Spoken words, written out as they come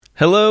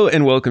Hello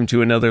and welcome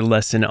to another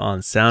lesson on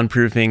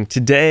soundproofing.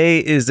 Today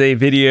is a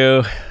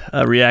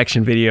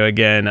reaction video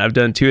again. I've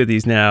done two of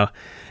these now.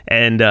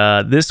 And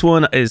this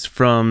one is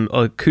from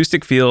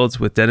Acoustic Fields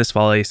with Dennis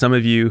Foley. Some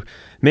of you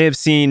may have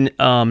seen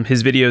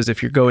his videos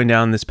if you're going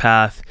down this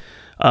path.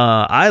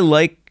 I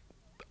like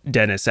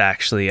Dennis,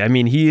 actually. I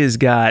mean, he has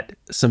got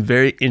some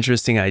very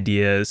interesting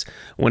ideas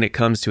when it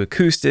comes to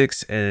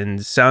acoustics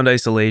and sound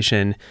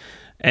isolation.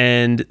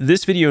 And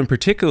this video in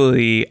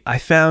particularly, I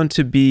found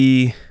to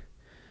be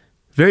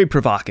very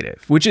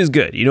provocative, which is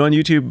good. You know, on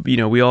YouTube,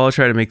 we all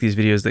try to make these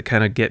videos that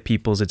kind of get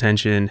people's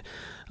attention.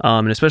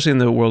 And especially in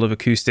the world of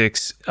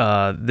acoustics,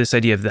 this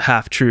idea of the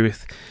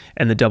half-truth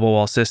and the double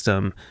wall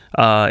system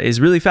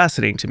is really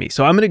fascinating to me.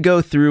 So I'm going to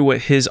go through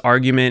what his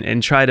argument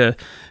and try to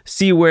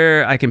see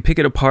where I can pick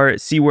it apart,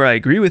 see where I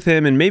agree with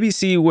him, and maybe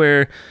see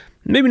where,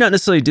 maybe not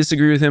necessarily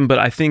disagree with him, but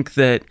I think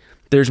that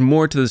there's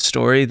more to the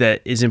story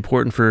that is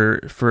important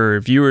for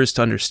viewers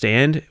to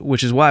understand,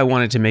 which is why I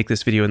wanted to make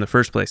this video in the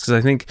first place, because I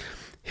think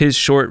his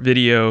short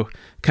video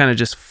kind of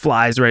just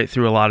flies right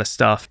through a lot of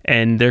stuff,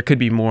 and there could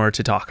be more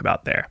to talk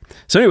about there.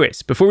 So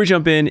anyways, before we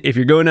jump in, if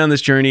you're going down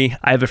this journey,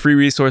 I have a free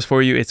resource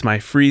for you. It's my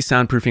free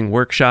soundproofing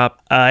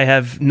workshop. I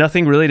have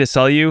nothing really to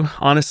sell you.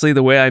 Honestly,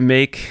 the way I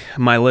make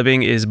my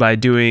living is by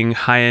doing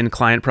high-end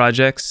client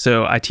projects.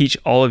 So I teach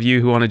all of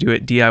you who want to do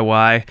it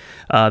DIY.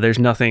 There's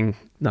nothing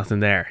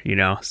there,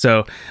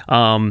 So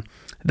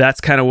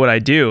that's kind of what I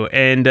do.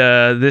 And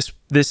this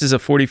is a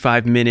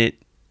 45-minute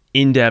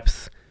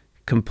in-depth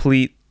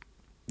complete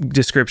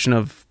description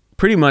of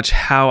pretty much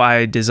how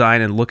I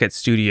design and look at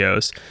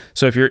studios.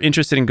 So if you're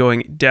interested in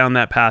going down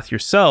that path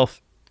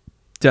yourself,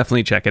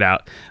 definitely check it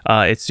out.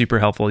 It's super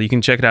helpful. You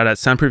can check it out at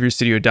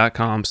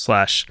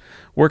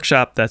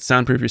soundproofyourstudio.com/workshop. That's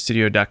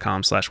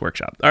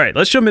soundproofyourstudio.com/workshop. All right,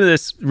 let's jump into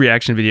this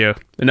reaction video.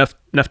 Enough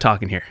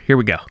talking here. Here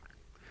we go.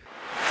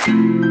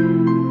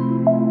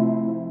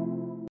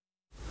 I'm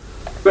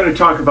going to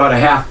talk about a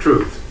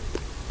half-truth.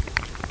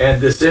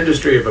 And this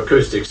industry of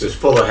acoustics is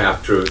full of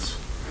half-truths.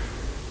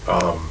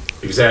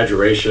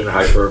 Exaggeration,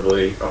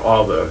 hyperbole,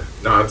 all the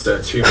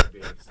nonsense human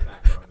beings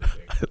stack on the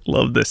thing. I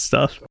love this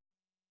stuff.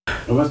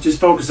 Well, let's just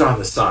focus on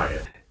the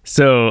science.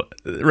 So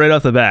right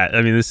off the bat,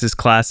 I mean, this is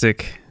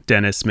classic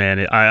Dennis,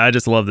 man. I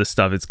just love this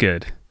stuff. It's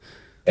good.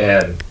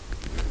 And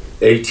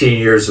 18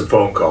 years of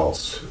phone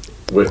calls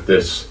with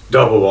this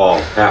double wall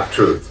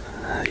half-truth.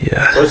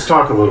 Yeah. Let's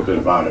talk a little bit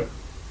about it.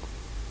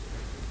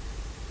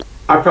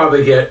 I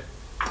probably get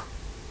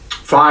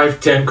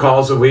 5-10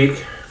 calls a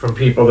week from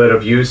people that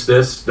have used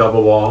this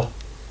double wall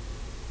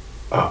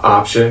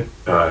option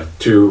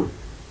to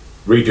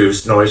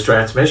reduce noise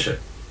transmission.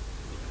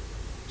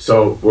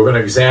 So we're going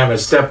to examine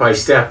step by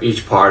step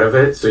each part of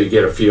it so you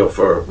get a feel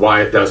for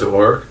why it doesn't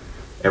work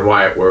and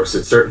why it works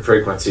at certain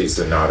frequencies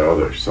and not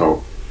others.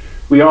 So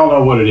we all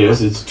know what it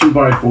is. It's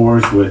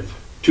 2x4s with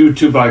two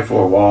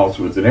 2x4 walls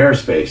with an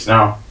airspace.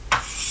 Now,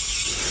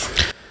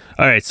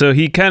 all right, so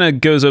he kind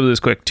of goes over this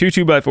quick.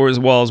 2x4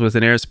 walls with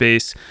an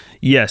airspace.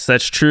 Yes,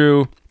 that's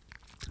true.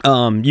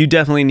 You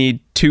definitely need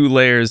 2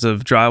 layers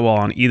of drywall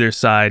on either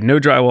side. No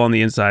drywall on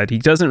the inside. He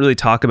doesn't really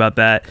talk about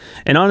that.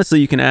 And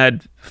honestly, you can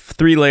add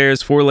 3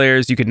 layers, 4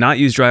 layers. You could not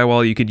use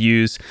drywall. You could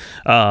use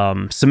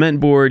cement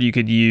board. You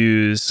could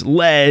use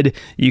lead.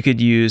 You could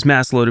use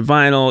mass-loaded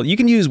vinyl. You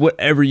can use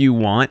whatever you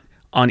want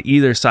on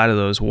either side of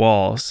those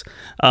walls.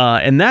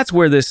 And that's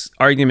where this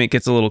argument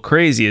gets a little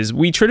crazy, is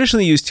we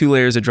traditionally use 2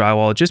 layers of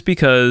drywall just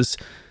because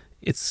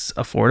it's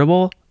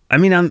affordable. I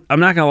mean, I'm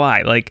not gonna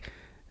lie, like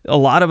a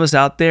lot of us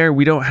out there,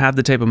 we don't have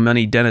the type of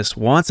money Dennis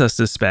wants us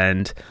to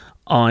spend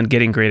on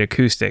getting great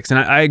acoustics. And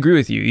I agree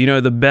with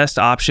you. The best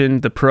option,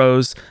 the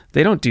pros,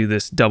 they don't do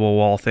this double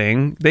wall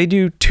thing. They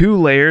do 2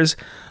 layers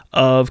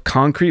of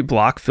concrete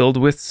block filled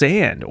with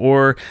sand,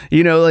 or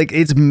like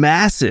it's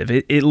massive.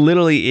 It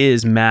literally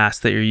is mass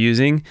that you're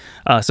using.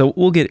 So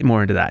we'll get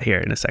more into that here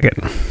in a second.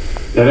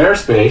 That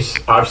airspace,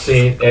 I've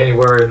seen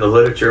anywhere in the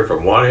literature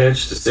from 1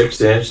 inch to 6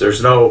 inch.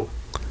 There's no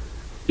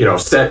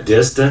set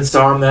distance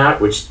on that,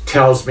 which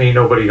tells me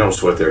nobody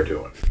knows what they're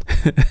doing.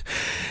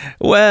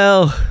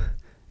 Well,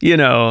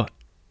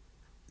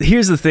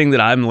 here's the thing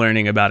that I'm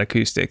learning about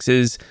acoustics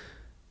is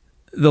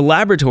the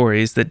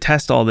laboratories that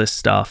test all this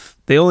stuff,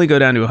 they only go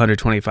down to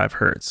 125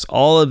 hertz.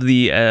 All of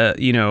the,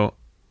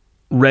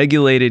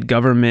 regulated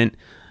government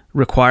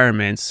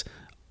requirements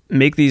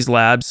make these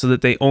labs so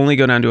that they only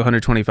go down to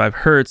 125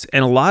 hertz.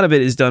 And a lot of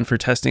it is done for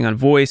testing on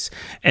voice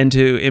and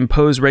to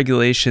impose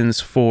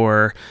regulations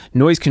for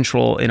noise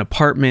control in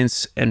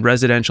apartments and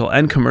residential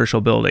and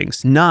commercial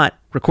buildings, not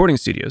recording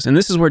studios. And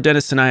this is where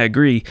Dennis and I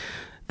agree.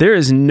 There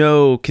is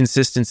no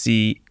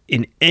consistency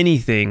in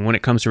anything when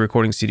it comes to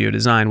recording studio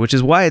design, which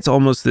is why it's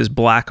almost this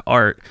black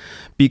art,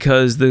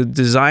 because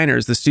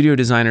the studio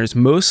designers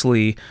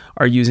mostly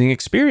are using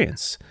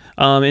experience.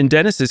 In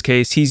Dennis's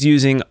case, he's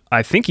using,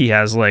 I think he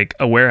has like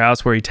a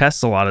warehouse where he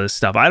tests a lot of this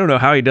stuff. I don't know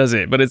how he does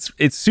it, but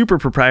it's super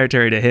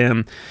proprietary to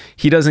him.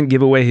 He doesn't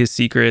give away his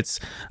secrets.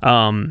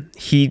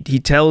 He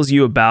tells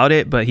you about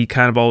it, but he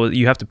kind of always,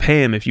 you have to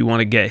pay him if you want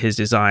to get his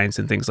designs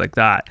and things like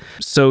that.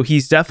 So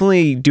he's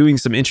definitely doing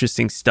some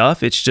interesting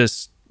stuff. It's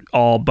just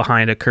all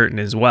behind a curtain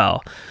as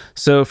well.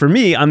 So for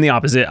me, I'm the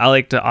opposite. I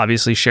like to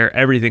obviously share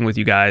everything with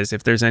you guys.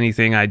 If there's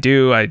anything I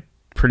do, I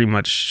pretty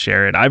much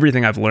share it.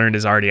 Everything I've learned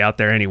is already out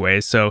there anyway.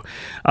 So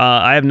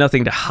I have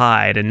nothing to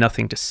hide and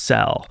nothing to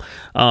sell.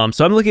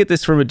 So I'm looking at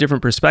this from a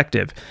different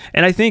perspective.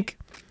 And I think,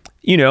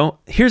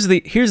 here's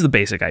the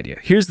basic idea.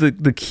 Here's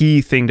the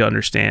key thing to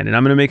understand. And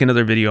I'm going to make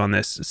another video on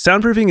this.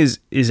 Soundproofing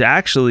is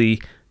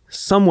actually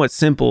somewhat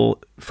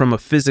simple from a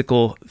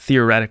physical,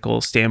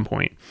 theoretical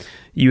standpoint.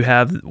 You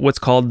have what's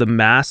called the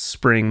mass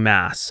spring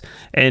mass.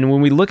 And when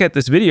we look at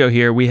this video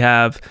here, we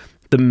have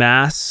the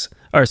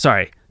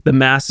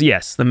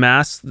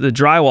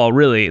drywall,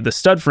 really, the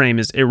stud frame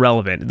is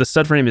irrelevant. The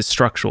stud frame is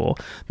structural.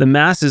 The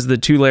mass is the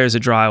 2 layers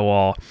of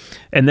drywall.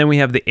 And then we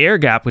have the air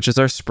gap, which is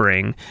our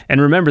spring. And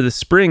remember, the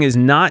spring is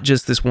not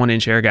just this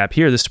 1-inch air gap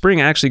here. The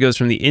spring actually goes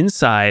from the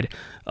inside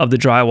of the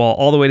drywall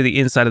all the way to the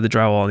inside of the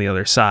drywall on the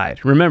other side.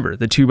 Remember,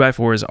 the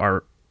 2x4s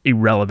are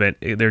irrelevant.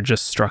 They're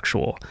just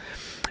structural.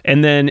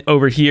 And then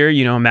over here,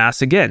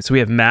 mass again. So we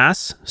have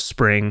mass,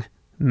 spring,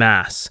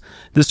 mass.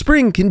 The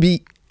spring can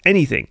be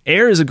anything.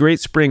 Air is a great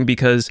spring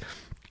because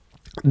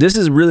this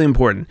is really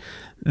important.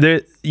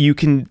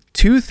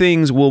 Two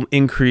things will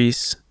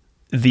increase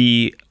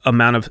the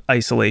amount of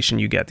isolation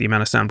you get, the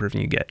amount of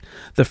soundproofing you get.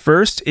 The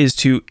first is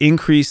to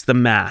increase the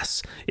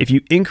mass. If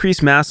you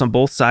increase mass on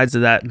both sides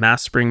of that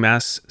mass spring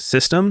mass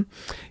system,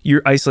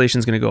 your isolation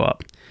is going to go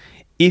up.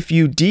 If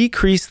you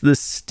decrease the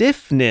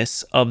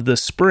stiffness of the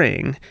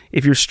spring,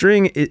 if your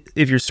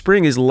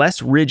spring is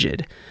less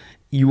rigid,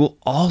 you will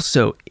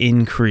also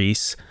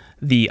increase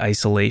the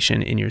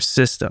isolation in your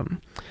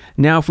system.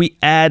 Now, if we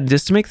add,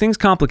 just to make things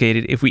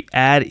complicated, if we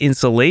add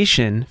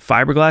insulation,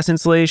 fiberglass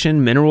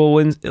insulation, mineral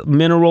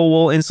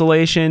wool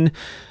insulation,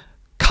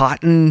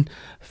 cotton,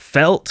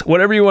 felt,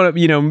 whatever you want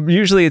to,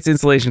 usually it's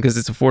insulation because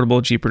it's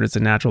affordable, cheaper, and it's a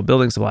natural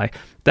building supply.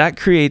 That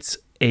creates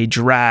a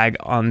drag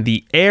on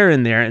the air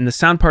in there, and the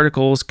sound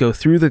particles go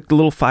through the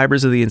little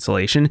fibers of the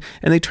insulation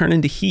and they turn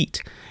into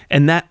heat.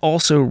 And that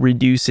also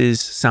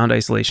reduces sound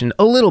isolation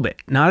a little bit,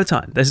 not a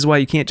ton. This is why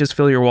you can't just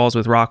fill your walls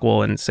with rock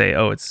wool and say,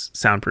 oh, it's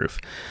soundproof.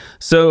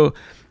 So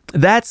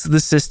that's the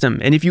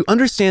system. And if you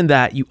understand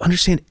that, you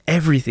understand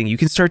everything. You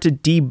can start to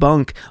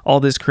debunk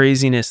all this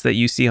craziness that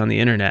you see on the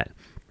internet.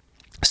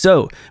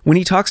 So when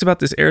he talks about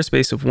this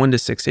airspace of 1 to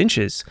 6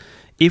 inches,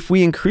 if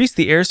we increase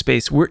the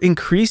airspace, we're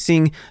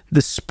increasing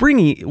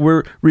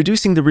we're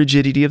reducing the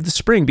rigidity of the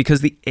spring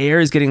because the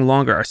air is getting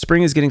longer. Our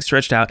spring is getting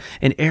stretched out,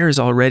 and air is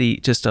already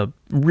just a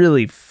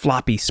really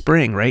floppy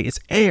spring, right? It's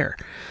air.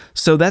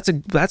 So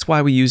that's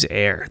why we use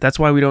air. That's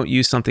why we don't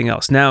use something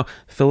else. Now,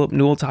 Philip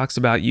Newell talks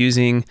about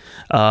using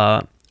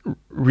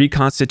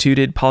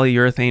reconstituted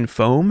polyurethane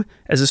foam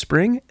as a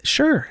spring.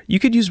 Sure, you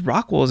could use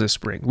rock wool as a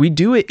spring. We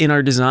do it in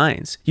our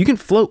designs. You can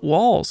float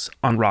walls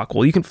on rock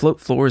wool. You can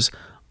float floors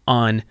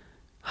on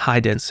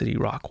high density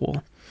rock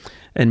wool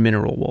and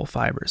mineral wool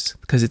fibers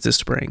because it's a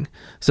spring.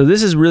 So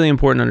this is really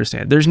important to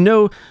understand. There's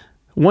no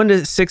 1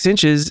 to 6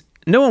 inches.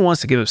 No one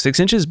wants to give up 6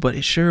 inches, but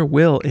it sure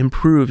will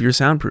improve your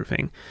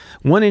soundproofing.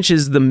 1 inch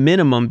is the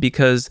minimum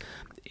because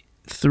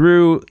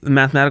through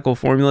mathematical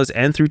formulas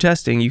and through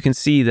testing, you can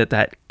see that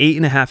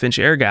 8.5 inch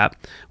air gap,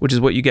 which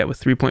is what you get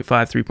with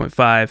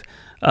 3.5,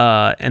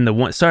 and the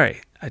 1,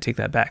 sorry, I take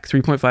that back.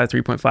 3.5,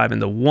 3.5, and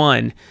the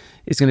 1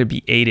 is going to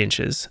be 8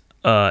 inches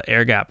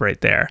air gap right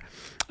there.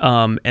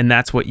 And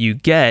that's what you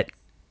get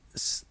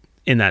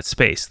in that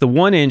space. The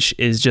 1 inch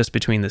is just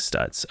between the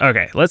studs.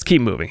 Okay, let's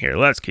keep moving here.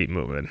 Because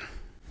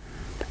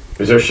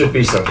there should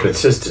be some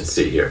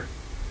consistency here.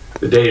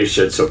 The data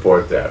should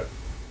support that.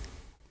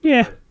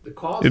 Yeah, the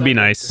calls it'd be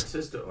nice.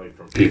 Consistently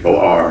from people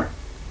are,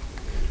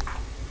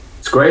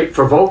 it's great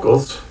for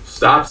vocals,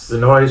 stops the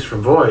noise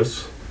from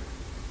voice,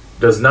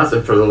 does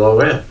nothing for the low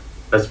end.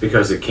 That's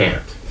because it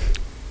can't.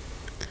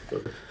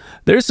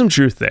 There's some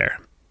truth there.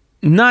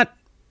 Not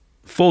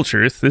full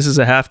truth. This is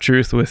a half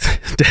truth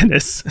with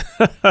Dennis.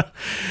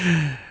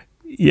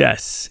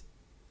 Yes.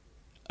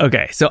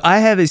 Okay, so I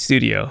have a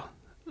studio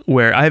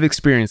where I have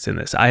experience in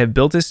this. I have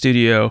built a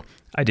studio.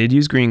 I did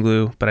use green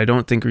glue, but I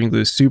don't think green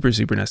glue is super,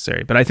 super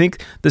necessary. But I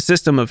think the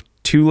system of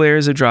 2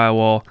 layers of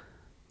drywall,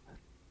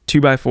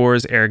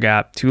 2x4s, air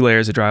gap, 2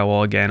 layers of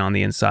drywall again on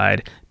the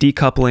inside,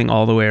 decoupling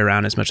all the way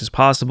around as much as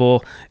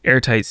possible,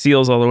 airtight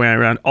seals all the way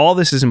around. All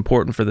this is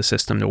important for the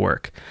system to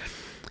work.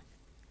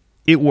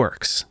 It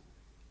works.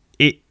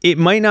 It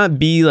might not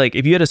be like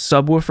if you had a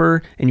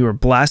subwoofer and you were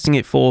blasting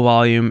it full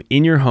volume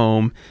in your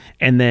home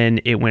and then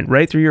it went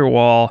right through your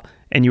wall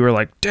and you were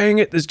like, dang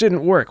it, this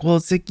didn't work. Well,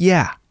 it's like,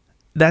 yeah,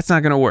 that's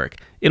not going to work.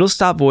 It'll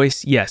stop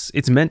voice. Yes,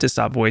 it's meant to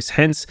stop voice,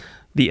 hence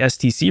the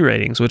STC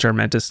ratings, which are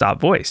meant to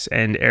stop voice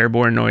and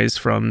airborne noise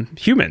from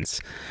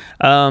humans.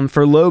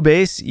 For low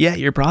bass, yeah,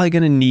 you're probably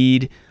going to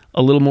need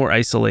a little more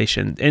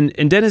isolation.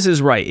 And Dennis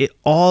is right. It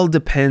all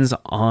depends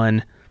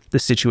on the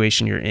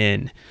situation you're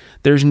in.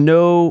 There's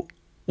no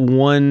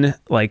one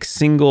like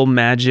single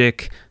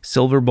magic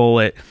silver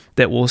bullet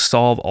that will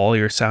solve all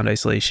your sound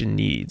isolation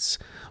needs.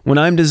 When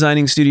I'm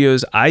designing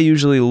studios, I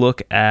usually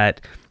look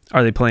at,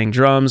 are they playing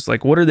drums?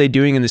 Like, what are they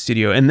doing in the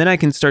studio? And then I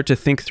can start to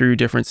think through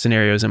different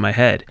scenarios in my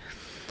head.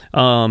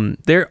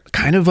 They're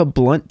kind of a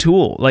blunt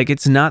tool. Like,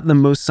 it's not the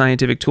most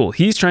scientific tool.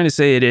 He's trying to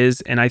say it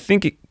is, and I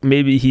think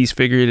maybe he's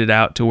figured it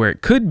out to where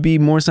it could be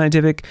more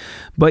scientific,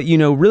 but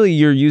really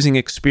you're using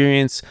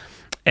experience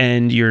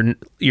and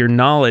your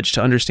knowledge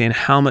to understand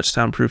how much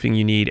soundproofing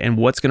you need and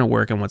what's going to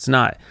work and what's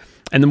not.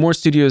 And the more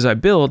studios I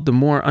build, the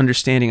more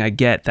understanding I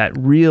get, that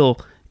real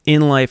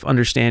in-life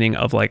understanding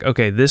of like,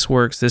 okay, this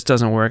works, this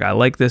doesn't work, I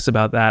like this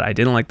about that, I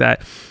didn't like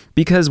that.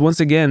 Because once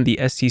again, the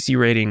STC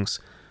ratings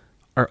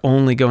are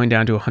only going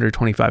down to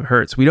 125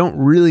 hertz. We don't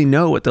really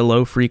know what the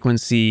low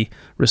frequency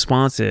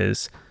response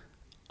is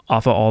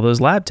off of all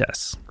those lab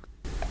tests.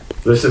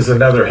 This is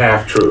another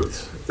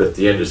half-truth that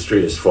the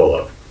industry is full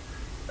of.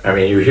 I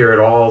mean, you hear it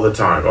all the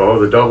time. Oh,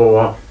 the double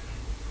wall.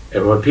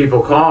 And when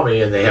people call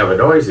me and they have a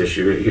noise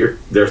issue,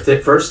 their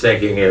first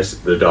thinking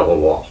is the double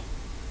wall.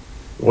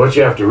 What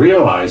you have to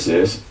realize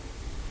is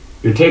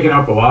you're taking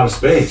up a lot of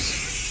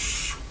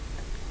space.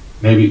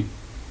 Maybe,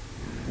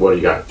 what do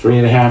you got?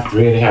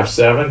 3.5,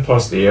 7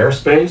 plus the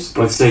airspace.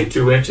 Let's say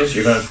 2 inches.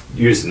 You're going to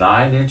use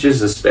 9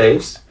 inches of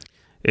space.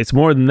 It's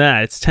more than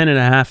that. It's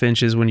 10.5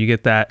 inches when you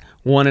get that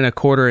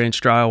 1.25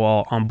 inch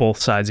drywall on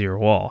both sides of your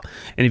wall.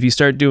 And if you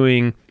start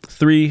doing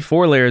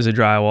 3-4 layers of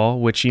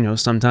drywall, which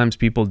sometimes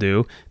people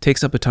do,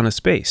 takes up a ton of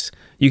space.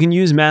 You can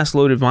use mass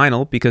loaded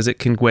vinyl because it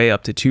can weigh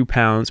up to 2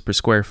 pounds per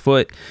square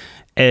foot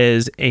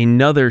as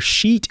another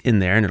sheet in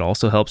there, and it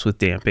also helps with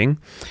damping,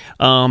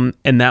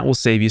 and that will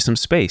save you some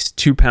space.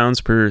 2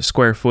 pounds per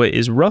square foot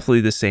is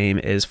roughly the same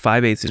as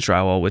 5/8 inch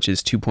drywall, which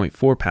is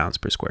 2.4 pounds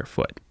per square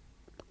foot.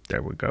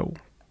 There we go.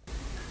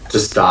 To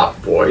stop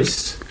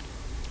voice,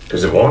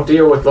 because it won't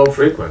deal with low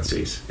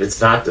frequencies.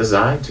 It's not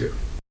designed to.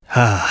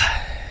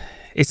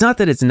 It's not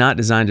that it's not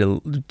designed to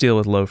deal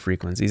with low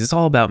frequencies. It's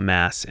all about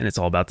mass, and it's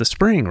all about the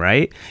spring,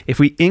 right? If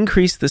we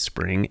increase the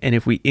spring, and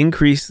if we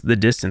increase the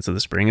distance of the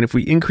spring, and if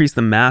we increase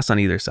the mass on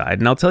either side,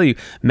 and I'll tell you,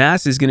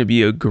 mass is going to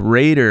be a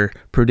greater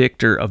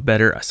predictor of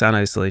better sound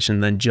isolation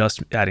than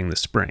just adding the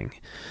spring.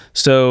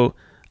 So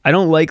I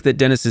don't like that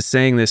Dennis is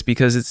saying this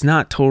because it's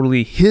not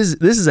totally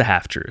this is a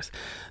half truth.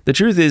 The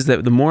truth is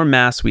that the more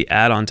mass we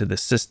add onto the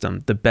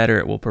system, the better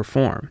it will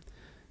perform.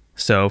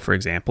 So, for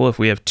example, if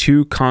we have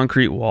 2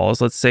 concrete walls,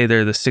 let's say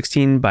they're the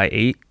 16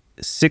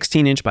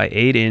 inch by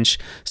 8 inch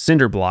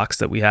cinder blocks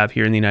that we have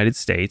here in the United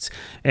States,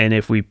 and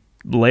if we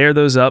layer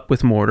those up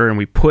with mortar and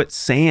we put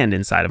sand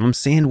inside of them,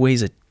 sand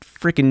weighs a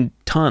freaking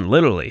ton,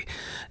 literally,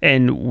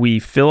 and we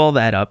fill all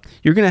that up,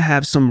 you're going to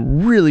have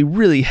some really,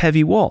 really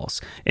heavy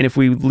walls. And if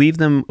we leave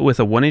them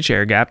with a 1 inch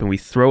air gap and we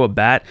throw a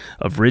bat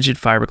of rigid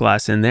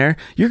fiberglass in there,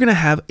 you're going to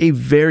have a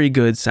very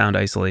good sound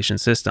isolation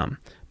system.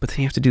 But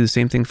then you have to do the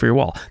same thing for your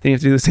wall. Then you have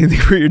to do the same thing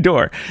for your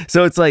door.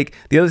 So it's like,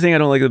 the other thing I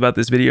don't like about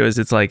this video is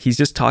it's like, he's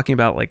just talking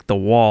about like the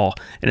wall.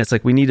 And it's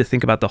like, we need to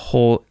think about the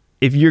whole,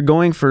 if you're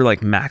going for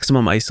like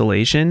maximum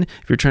isolation,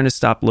 if you're trying to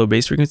stop low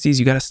bass frequencies,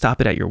 you got to stop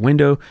it at your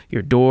window,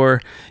 your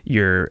door,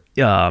 your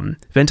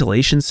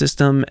ventilation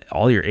system,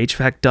 all your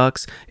HVAC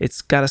ducts.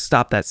 It's got to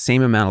stop that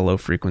same amount of low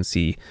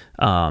frequency,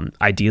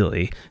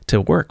 ideally, to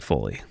work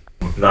fully.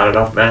 Not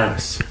enough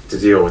mass to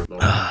deal with low.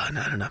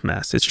 Not enough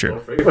mass. It's true. Low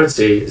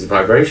frequency is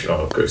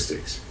vibrational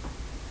acoustics.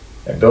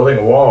 And building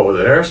a wall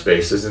with an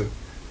airspace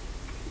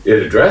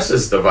it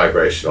addresses the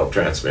vibrational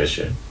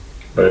transmission,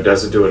 but it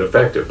doesn't do it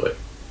effectively.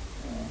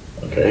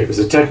 Okay, it was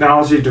a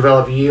technology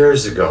developed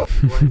years ago,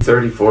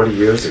 30, 40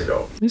 years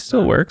ago. It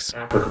still works.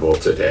 Applicable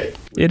today.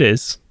 It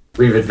is.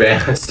 We've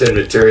advanced in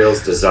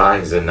materials,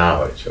 designs, and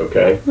knowledge,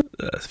 okay?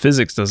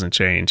 Physics doesn't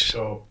change.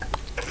 So,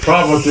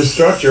 problem with this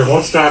structure,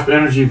 won't stop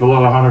energy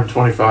below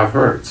 125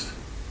 hertz.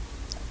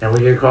 And we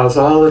can cause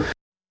all the...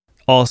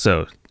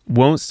 Also,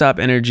 won't stop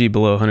energy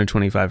below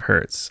 125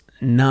 hertz.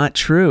 Not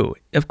true.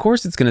 Of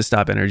course it's going to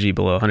stop energy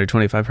below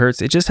 125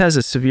 hertz. It just has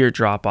a severe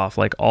drop off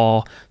like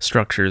all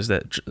structures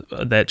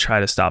that try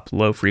to stop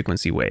low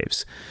frequency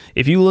waves.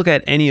 If you look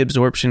at any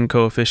absorption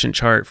coefficient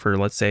chart for,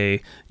 let's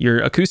say, your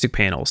acoustic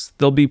panels,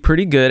 they'll be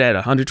pretty good at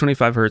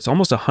 125 hertz,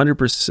 almost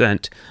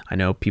 100%. I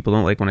know people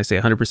don't like when I say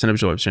 100%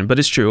 absorption, but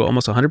it's true,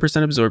 almost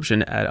 100%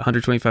 absorption at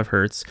 125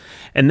 hertz.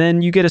 And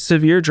then you get a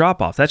severe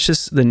drop off. That's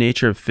just the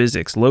nature of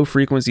physics. Low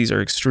frequencies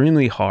are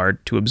extremely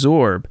hard to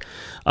absorb.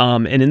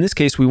 And in this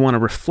case, we want to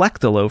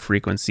reflect the low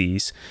frequencies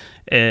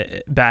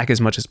back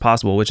as much as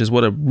possible, which is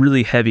what a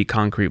really heavy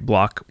concrete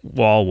block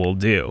wall will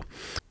do.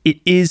 It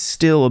is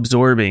still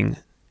absorbing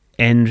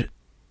and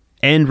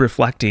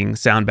reflecting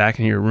sound back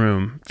in your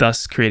room,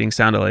 thus creating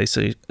sound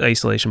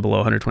isolation below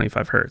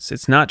 125 hertz.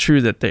 It's not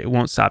true that it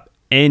won't stop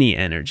any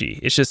energy.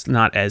 It's just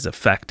not as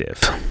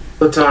effective.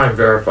 All the time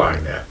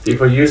verifying that.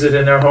 People use it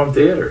in their home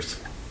theaters.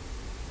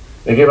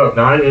 They give up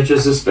 9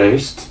 inches of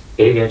space,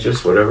 8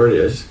 inches, whatever it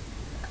is,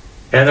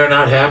 and they're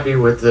not happy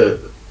with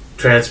the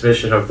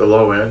transmission of the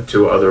low end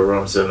to other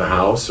rooms in the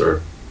house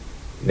or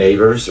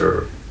neighbors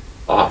or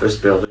office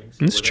buildings.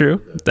 It's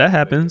true. That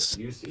happens.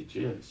 Usage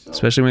is. So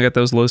Especially when we got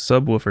those low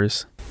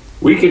subwoofers.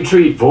 we can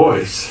treat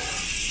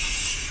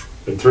voice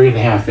in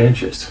 3.5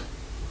 inches.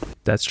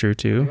 That's true You're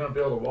too. going to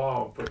build a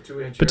wall, put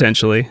 2 inches.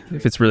 Potentially,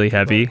 if it's really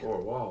heavy.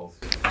 4 walls.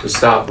 To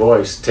stop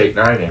voice, take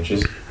 9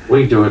 inches.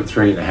 We do it in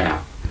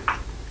 3.5.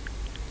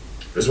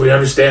 Because we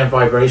understand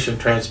vibration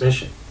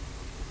transmission.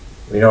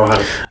 We know how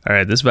to. All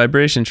right, this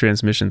vibration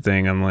transmission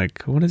thing, I'm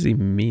like, what does he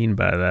mean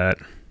by that?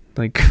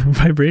 Like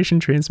vibration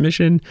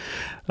transmission?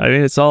 I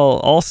mean, it's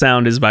all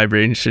sound is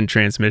vibration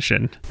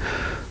transmission.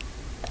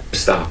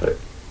 Stop it.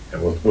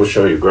 And we'll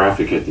show you a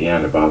graphic at the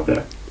end about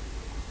that.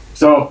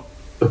 So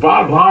the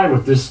bottom line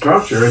with this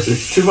structure is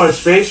it's too much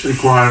space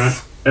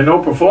requirement and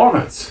no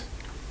performance.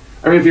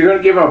 I mean, if you're going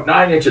to give up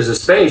 9 inches of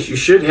space, you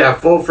should have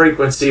full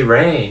frequency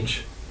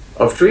range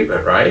of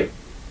treatment, right?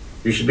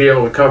 You should be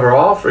able to cover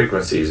all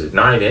frequencies at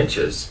 9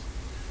 inches.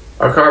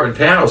 Our carbon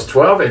panel's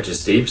 12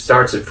 inches deep,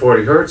 starts at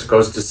 40 hertz,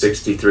 goes to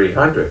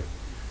 6,300.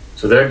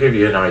 So that'll give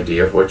you an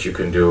idea of what you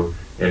can do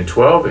in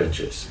 12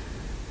 inches.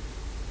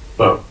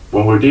 But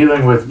when we're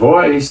dealing with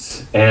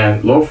voice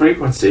and low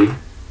frequency,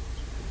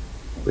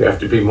 we have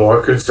to be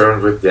more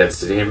concerned with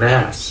density and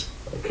mass,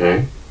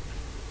 okay?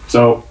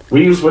 So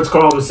we use what's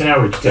called the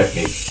sandwich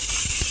technique.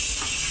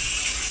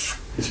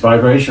 It's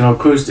vibrational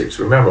acoustics.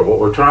 Remember, what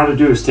we're trying to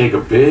do is take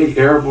a big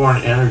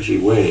airborne energy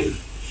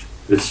wave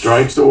that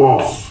strikes a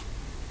wall,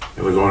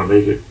 and we're going to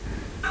make it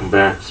come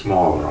back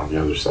smaller on the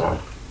other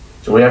side.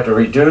 So we have to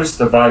reduce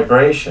the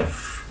vibration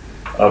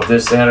of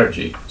this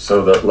energy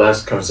so that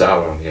less comes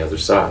out on the other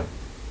side.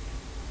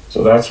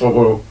 So that's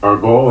what our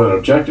goal and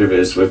objective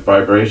is with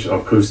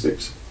vibrational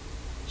acoustics.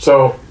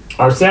 So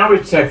our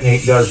sandwich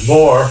technique does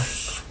more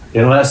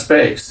in less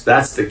space.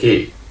 That's the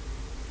key.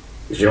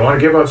 Because you don't want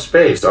to give up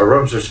space. Our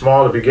rooms are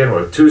small to begin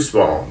with, too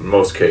small in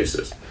most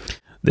cases.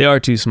 They are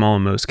too small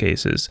in most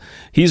cases.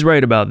 He's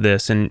right about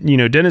this. And,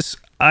 Dennis,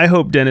 I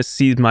hope Dennis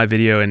sees my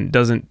video and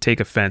doesn't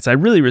take offense. I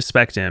really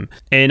respect him.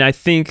 And I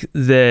think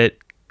that,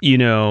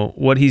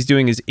 what he's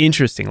doing is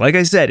interesting. Like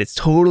I said, it's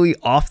totally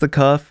off the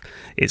cuff.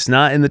 It's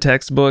not in the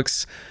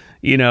textbooks.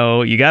 You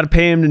got to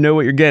pay him to know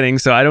what you're getting.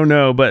 So I don't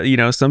know. But,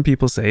 some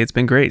people say it's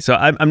been great. So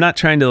I'm not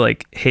trying to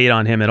hate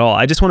on him at all.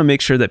 I just want to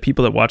make sure that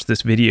people that watch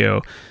this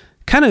video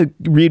kind of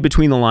read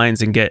between the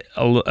lines and get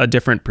a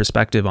different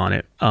perspective on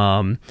it.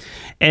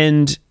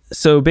 And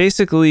so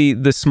basically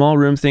the small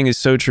room thing is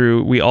so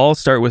true. We all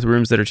start with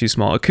rooms that are too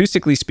small.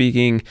 Acoustically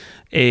speaking,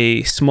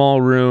 a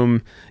small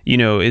room,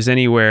 is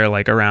anywhere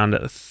around,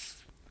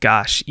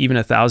 even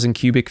 1,000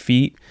 cubic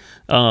feet.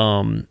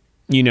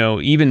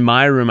 Even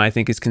my room, I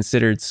think, is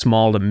considered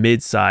small to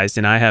mid-sized,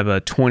 and I have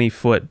a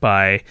 20-foot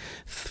by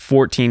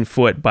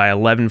 14-foot by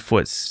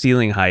 11-foot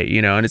ceiling height,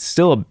 and it's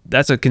still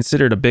that's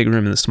considered a big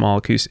room in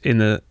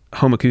the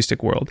home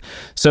acoustic world.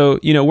 So,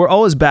 we're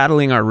always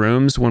battling our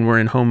rooms when we're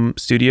in home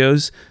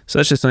studios, so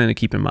that's just something to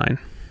keep in mind.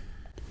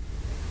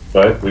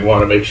 But we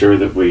want to make sure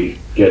that we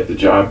get the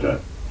job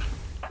done.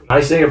 The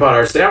nice thing about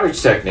our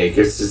sandwich technique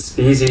is it's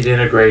easy to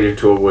integrate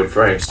into a wood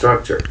frame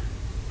structure.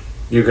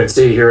 You can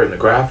see here in the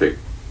graphic.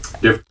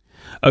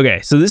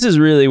 Okay, so this is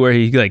really where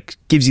he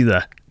gives you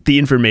the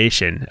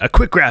information, a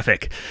quick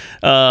graphic.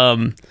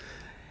 And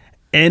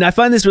I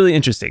find this really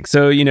interesting.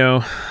 So,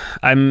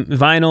 I'm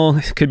vinyl,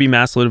 it could be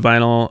mass loaded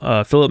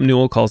vinyl. Philip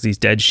Newell calls these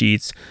dead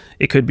sheets.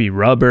 It could be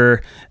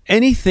rubber,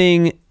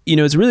 anything.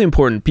 It's really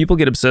important. People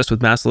get obsessed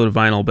with mass loaded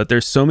vinyl, but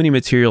there's so many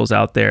materials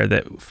out there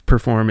that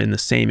perform in the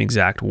same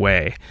exact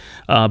way.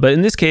 But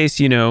in this case,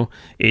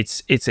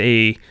 it's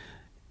a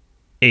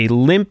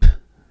limp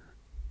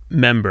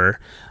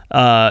member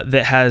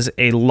that has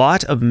a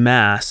lot of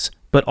mass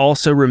but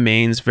also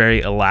remains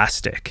very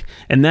elastic.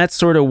 And that's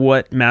sort of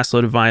what mass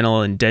loaded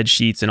vinyl and dead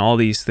sheets and all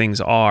these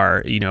things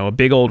are. A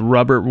big old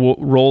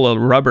roll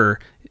of rubber,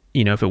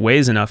 if it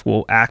weighs enough,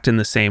 will act in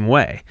the same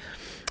way.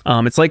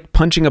 It's like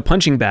punching a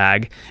punching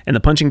bag, and the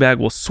punching bag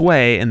will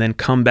sway and then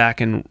come back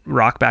and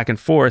rock back and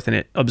forth, and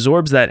it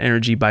absorbs that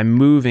energy by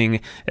moving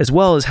as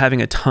well as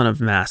having a ton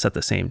of mass at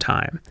the same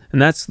time.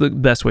 And that's the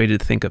best way to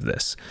think of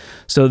this.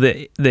 So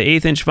the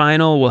 1/8 inch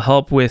vinyl will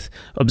help with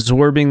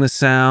absorbing the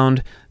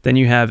sound. Then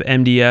you have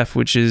MDF,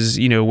 which is,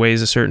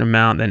 weighs a certain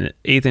amount, then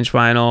 1/8 inch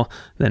vinyl,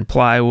 then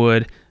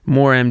plywood,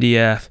 more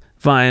MDF,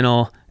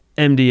 vinyl,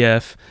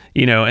 MDF,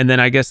 and then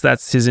I guess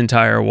that's his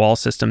entire wall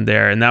system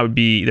there. And that would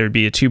be, there'd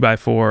be a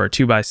 2x4 or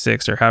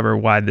 2x6 or however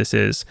wide this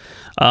is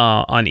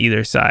on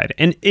either side.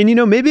 And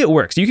maybe it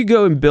works. You could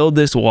go and build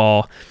this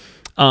wall,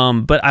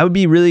 but I would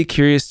be really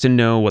curious to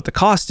know what the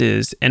cost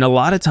is. And a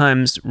lot of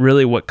times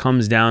really what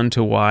comes down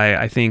to why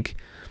I think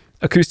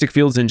Acoustic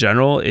Fields in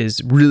general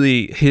is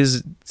really,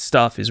 his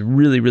stuff is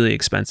really, really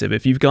expensive.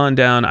 If you've gone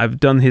down, I've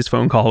done his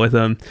phone call with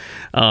him.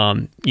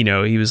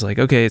 He was like,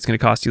 okay, it's going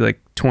to cost you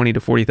like $20,000 to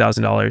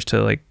 $40,000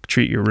 to like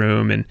treat your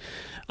room. And,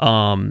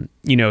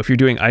 if you're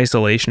doing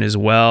isolation as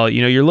well,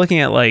 you're looking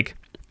at like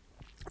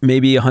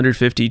maybe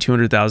 $150,000,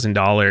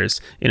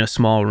 $200,000 in a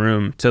small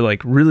room to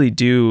like really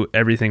do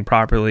everything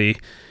properly.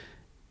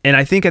 And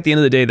I think at the end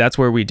of the day, that's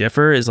where we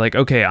differ is like,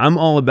 okay, I'm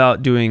all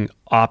about doing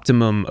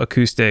optimum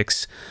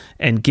acoustics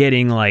and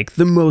getting like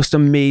the most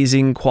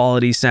amazing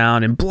quality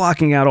sound and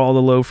blocking out all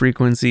the low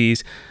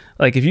frequencies.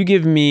 Like if you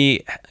give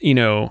me,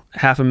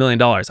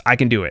 $500,000, I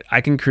can do it.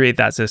 I can create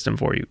that system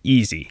for you.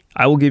 Easy.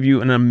 I will give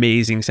you an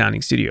amazing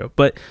sounding studio.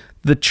 But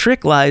the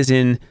trick lies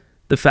in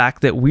the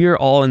fact that we're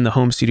all in the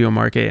home studio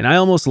market. And I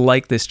almost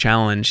like this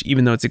challenge,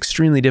 even though it's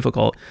extremely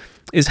difficult,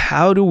 is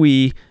how do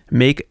we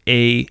make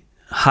a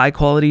high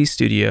quality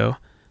studio,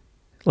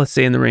 let's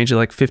say in the range of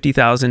like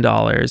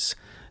 $50,000,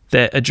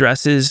 that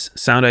addresses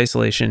sound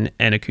isolation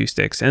and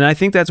acoustics. And I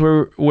think that's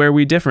where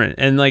we differ.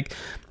 And like,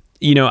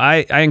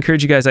 I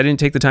encourage you guys, I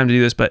didn't take the time to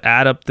do this, but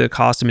add up the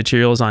cost of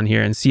materials on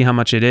here and see how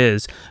much it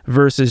is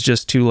versus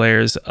just 2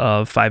 layers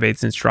of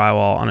 5/8 inch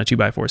drywall on a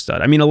 2x4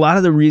 stud. I mean, a lot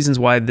of the reasons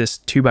why this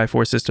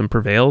 2x4 system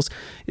prevails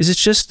is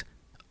it's just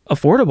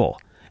affordable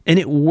and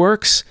it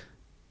works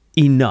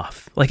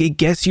enough. Like it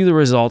gets you the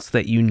results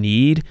that you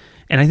need.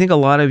 And I think a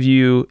lot of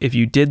you, if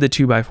you did the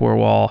 2x4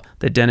 wall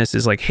that Dennis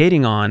is like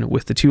hating on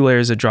with the 2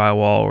 layers of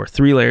drywall or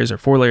 3 layers or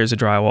 4 layers of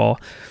drywall,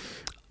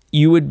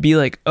 you would be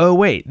like, oh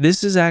wait,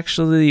 this is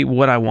actually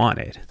what I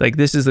wanted. Like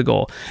this is the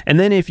goal. And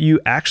then if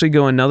you actually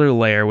go another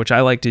layer, which I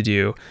like to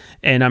do,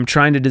 and I'm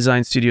trying to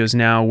design studios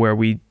now where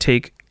we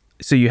take,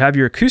 so you have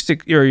your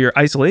acoustic or your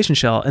isolation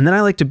shell, and then I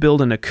like to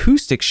build an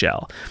acoustic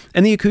shell.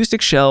 And the acoustic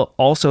shell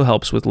also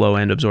helps with low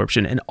end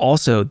absorption and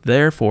also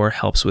therefore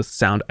helps with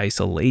sound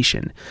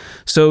isolation.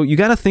 So you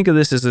got to think of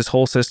this as this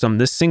whole system.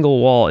 This single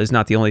wall is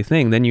not the only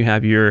thing. Then you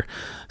have your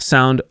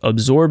sound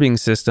absorbing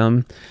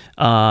system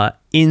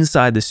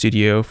inside the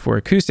studio for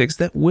acoustics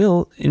that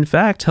will in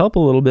fact help a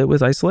little bit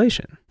with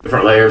isolation.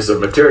 Different layers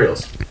of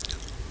materials.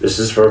 This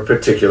is for a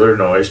particular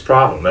noise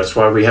problem. That's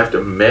why we have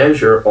to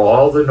measure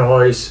all the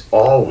noise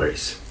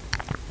always.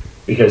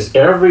 Because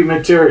every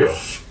material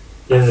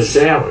in the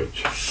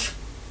sandwich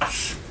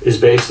is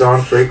based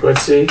on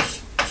frequency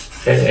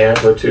and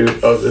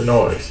amplitude of the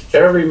noise.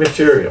 Every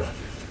material.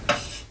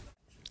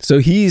 So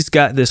he's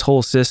got this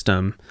whole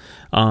system.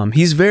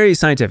 He's very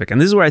scientific, and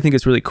this is where I think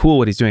it's really cool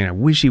what he's doing. I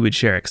wish he would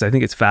share it because I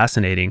think it's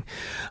fascinating.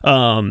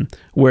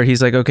 Where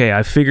he's like, okay,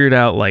 I figured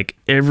out like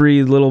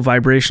every little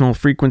vibrational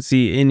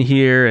frequency in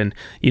here, and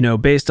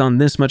based on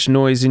this much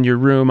noise in your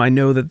room, I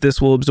know that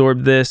this will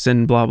absorb this,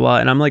 and blah blah.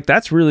 And I'm like,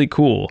 that's really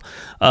cool.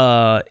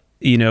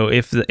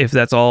 If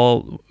that's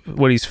all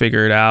what he's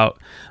figured out.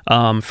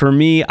 For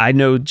me, I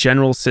know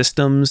general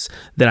systems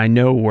that I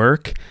know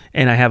work,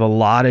 and I have a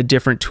lot of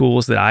different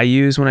tools that I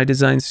use when I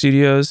design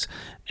studios,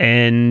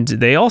 and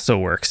they also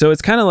work. So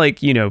it's kind of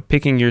like,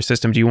 picking your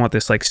system. Do you want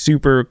this like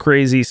super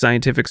crazy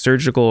scientific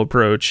surgical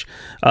approach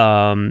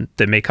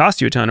that may cost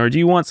you a ton, or do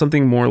you want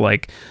something more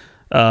like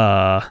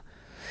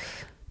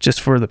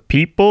just for the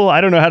people?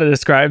 I don't know how to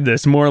describe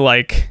this. More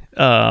like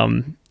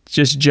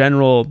just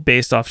general,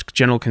 based off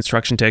general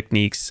construction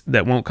techniques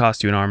that won't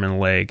cost you an arm and a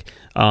leg,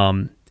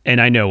 and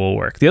I know will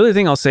work. The other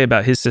thing I'll say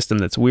about his system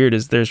that's weird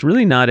is there's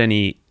really not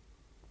any,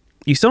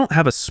 you still don't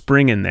have a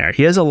spring in there.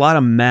 He has a lot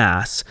of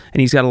mass and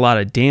he's got a lot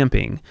of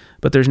damping,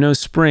 but there's no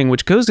spring,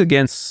 which goes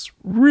against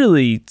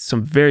really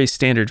some very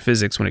standard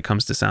physics when it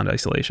comes to sound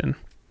isolation.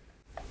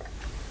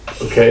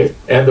 Okay,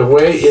 and the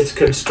way it's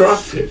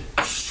constructed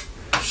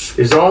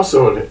is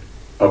also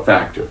a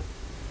factor.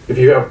 If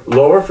you have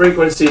lower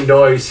frequency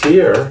noise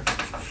here,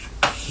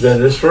 then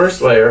this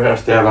first layer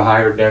has to have a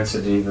higher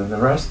density than the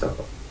rest of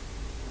them.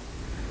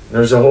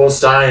 There's a whole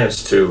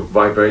science to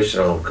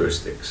vibrational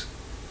acoustics.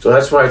 So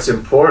that's why it's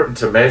important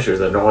to measure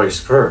the noise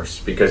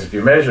first, because if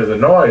you measure the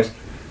noise,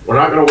 we're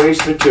not going to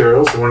waste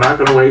materials, and we're not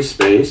going to waste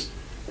space,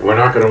 and we're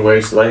not going to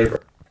waste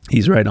labor.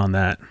 He's right on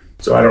that.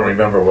 So I don't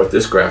remember what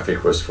this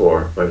graphic was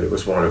for, but it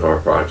was one of our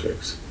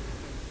projects.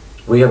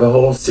 We have a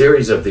whole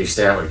series of these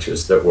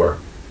sandwiches that work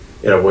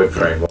in a wood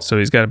frame. So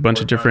he's got a bunch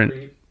of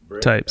different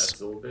types.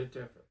 That's a little bit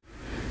different.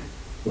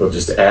 We'll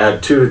just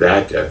add to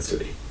that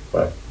density.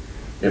 But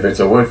if it's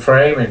a wood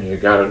frame and you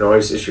got a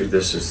noise issue,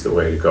 this is the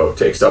way to go. It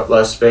takes up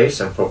less space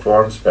and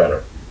performs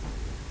better.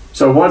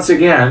 So once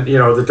again,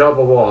 the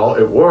double wall,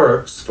 it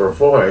works for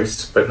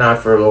voice, but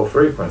not for low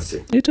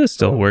frequency. It does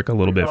still work a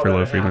little bit for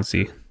low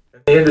frequency.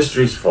 The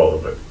industry's full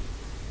of it.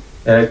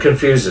 And it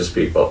confuses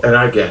people. And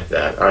I get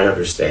that. I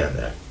understand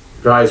that.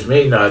 Drives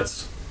me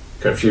nuts,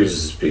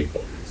 confuses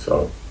people.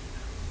 So,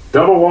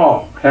 double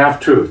wall, half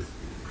truth.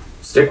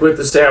 Stick with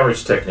the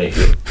sandwich technique.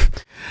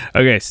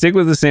 Okay, stick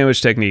with the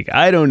sandwich technique.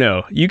 I don't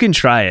know. You can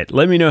try it.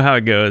 Let me know how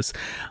it goes.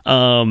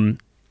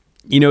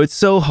 it's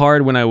so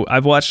hard when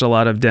I've watched a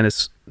lot of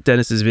Dennis's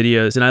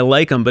videos and I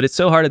like them, but it's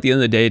so hard at the end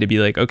of the day to be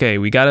like, okay,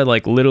 we got to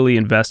like literally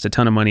invest a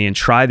ton of money and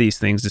try these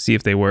things to see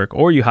if they work,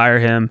 or you hire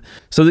him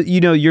so that,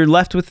 you're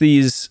left with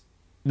this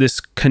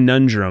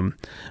conundrum.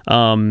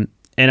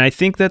 And I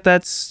think that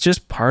that's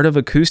just part of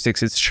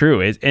acoustics. It's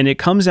true. And it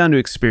comes down to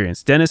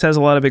experience. Dennis has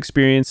a lot of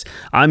experience.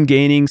 I'm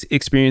gaining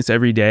experience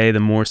every day,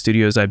 the more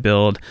studios I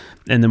build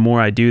and the more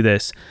I do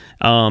this.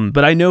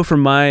 But I know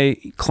from my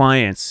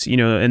clients,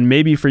 and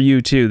maybe for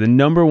you too, the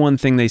number one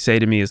thing they say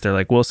to me is they're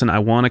like, Wilson, I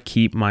want to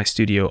keep my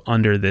studio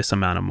under this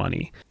amount of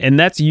money. And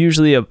that's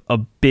usually a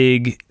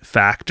big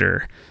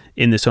factor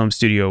in this home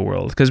studio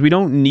world, because we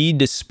don't need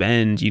to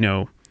spend,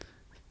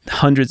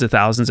 hundreds of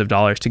thousands of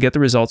dollars to get the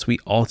results we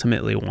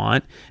ultimately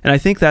want. And I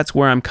think that's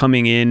where I'm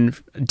coming in,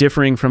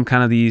 differing from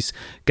kind of these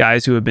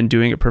guys who have been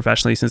doing it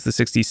professionally since the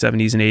 60s,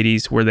 70s, and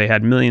 80s, where they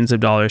had millions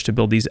of dollars to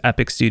build these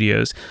epic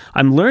studios.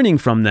 I'm learning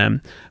from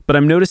them, but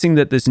I'm noticing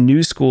that this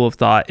new school of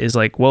thought is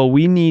like, well,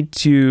 we need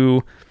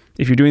to,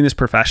 if you're doing this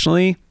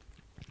professionally,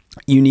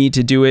 you need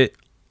to do it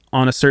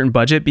on a certain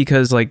budget,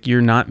 because like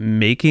you're not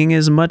making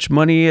as much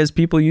money as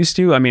people used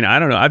to. I mean, I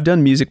don't know. I've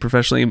done music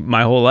professionally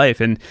my whole life,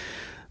 and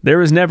there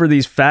was never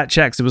these fat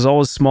checks. It was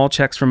always small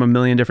checks from a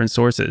million different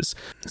sources.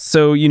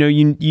 So, you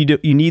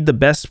need the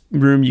best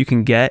room you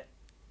can get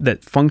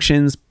that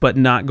functions, but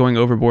not going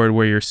overboard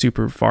where you're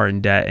super far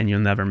in debt and you'll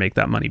never make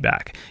that money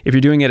back. If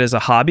you're doing it as a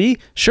hobby,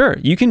 sure,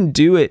 you can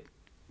do it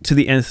to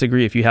the nth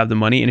degree if you have the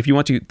money. And if you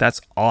want to, that's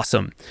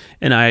awesome.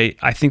 And I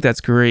think that's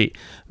great.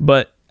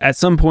 But at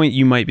some point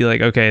you might be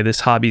like, okay,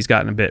 this hobby's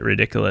gotten a bit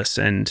ridiculous,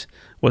 and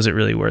was it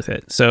really worth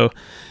it? So,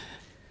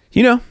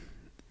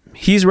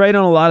 he's right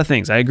on a lot of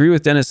things. I agree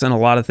with Dennis on a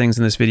lot of things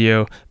in this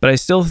video, but I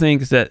still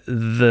think that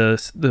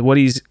the what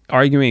he's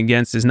arguing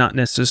against is not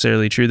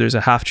necessarily true. There's a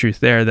half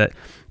truth there, that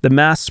the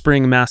mass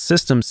spring mass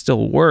system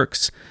still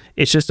works.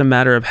 It's just a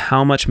matter of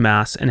how much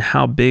mass and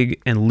how big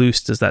and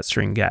loose does that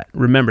string get.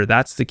 Remember,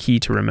 that's the key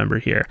to remember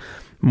here.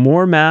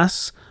 More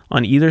mass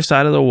on either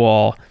side of the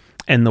wall,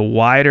 and the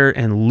wider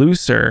and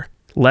looser,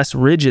 less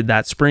rigid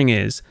that spring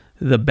is,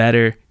 the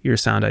better your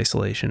sound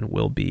isolation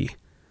will be.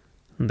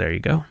 And there you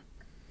go.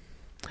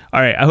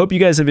 All right, I hope you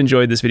guys have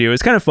enjoyed this video.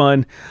 It's kind of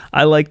fun.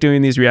 I like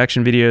doing these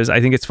reaction videos. I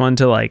think it's fun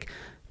to like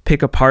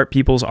pick apart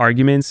people's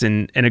arguments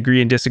and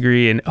agree and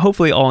disagree, and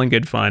hopefully all in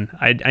good fun.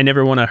 I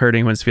never want to hurt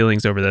anyone's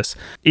feelings over this.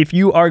 If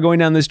you are going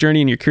down this journey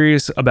and you're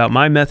curious about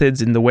my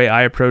methods and the way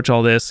I approach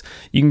all this,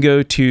 you can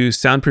go to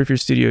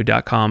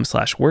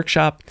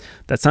soundproofyourstudio.com/workshop.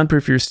 That's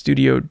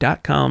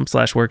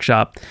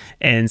soundproofyourstudio.com/workshop,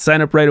 and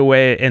sign up right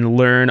away and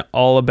learn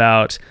all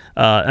about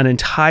an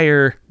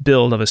entire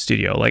build of a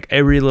studio, like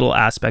every little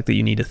aspect that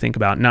you need to think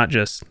about, not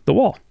just the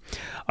wall.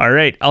 All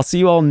right, I'll see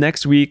you all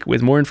next week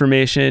with more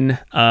information.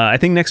 I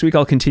think next week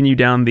I'll continue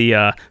down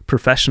the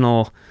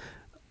professional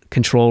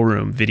control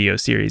room video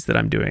series that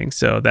I'm doing.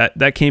 So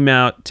that came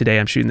out today.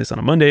 I'm shooting this on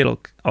a Monday.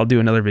 I'll do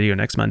another video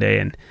next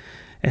Monday,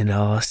 and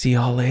I'll see you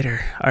all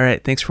later. All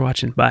right, thanks for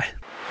watching. Bye.